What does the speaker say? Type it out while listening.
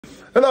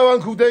Hello,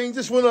 Uncle Dean.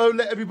 Just want to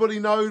let everybody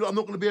know that I'm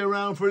not going to be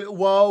around for a little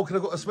while because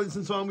I've got to spend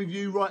some time with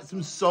you, write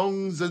some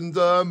songs, and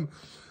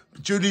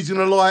Julie's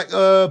going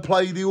to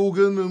play the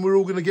organ, and we're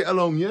all going to get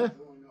along. Yeah.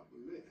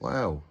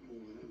 Wow,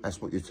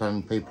 that's what you're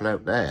telling people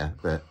out there.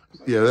 But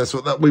yeah, that's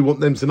what we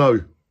want them to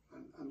know.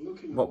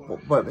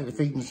 What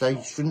things they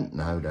shouldn't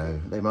know,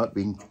 though. They might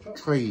be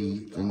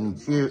intrigued and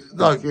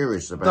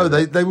curious about it.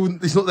 No, they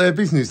wouldn't. It's not their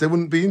business. They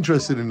wouldn't be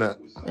interested in that.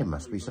 There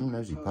must be some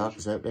nosy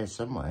parkers out there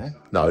somewhere.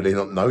 No, they're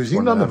not nosy.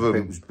 None of them.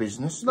 People's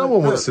business. No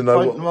one wants to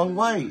know. The wrong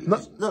way. No,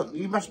 look,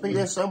 you must be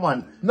there.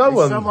 Someone.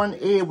 There's someone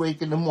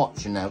earwigging and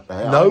watching out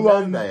there. No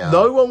one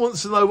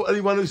wants to know what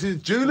anyone else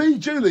is. Julie,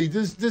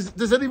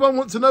 does anyone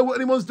want to know what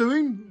anyone's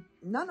doing?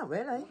 No, not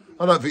really.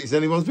 I don't think it's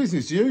anyone's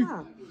business. Do you?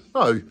 No.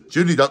 No,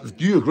 Julie, do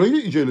you agree,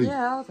 don't you, Julie?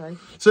 Yeah, I do.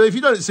 So if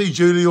you don't see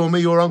Julie or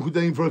me or Uncle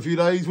Dean for a few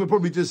days, we're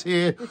probably just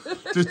here,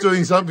 just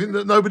doing something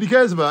that nobody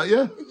cares about,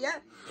 yeah? Yeah.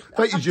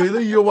 Thank you,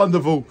 Julie. You're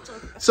wonderful.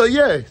 So,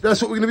 yeah,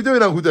 that's what we're going to be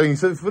doing, Uncle Dean.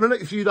 So for the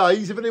next few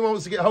days, if anyone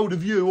wants to get hold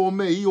of you or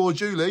me or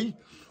Julie,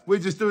 we're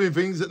just doing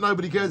things that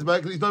nobody cares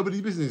about because it's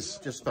nobody's business.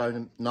 Just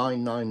phone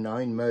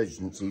 999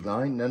 emergency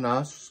line and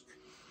ask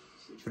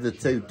for the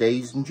 2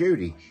 Ds and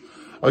Judy.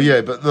 Oh, yeah,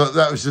 but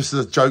that was just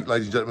a joke,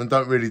 ladies and gentlemen.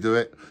 Don't really do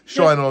it.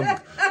 Shine on.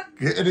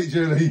 Get in it,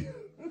 Julie.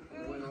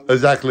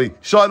 Exactly.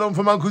 Shine on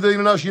from Uncle Dean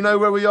and us. You know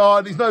where we are.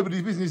 And it's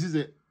nobody's business, is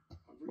it?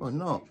 Well,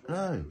 no.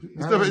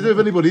 It's nothing to do with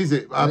anybody, is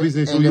it? Our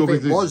business or your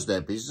business? If it was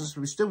their business,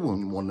 we still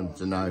wouldn't want them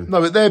to know.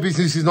 No, but their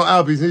business is not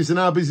our business, and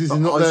our business is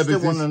not their business. I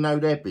still want to know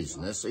their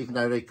business, even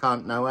though they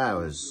can't know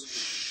ours.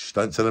 Shh,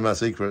 don't tell them our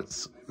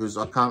secrets. Because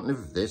I can't live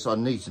with this. I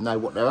need to know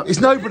what they're up to. It's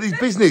nobody's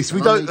business.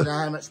 We don't need to know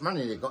how much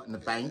money they've got in the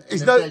bank.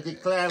 It's they're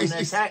declaring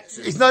their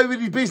taxes. It's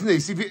nobody's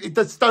business.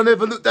 Just don't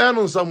ever look down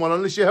on someone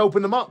unless you're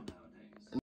helping them up.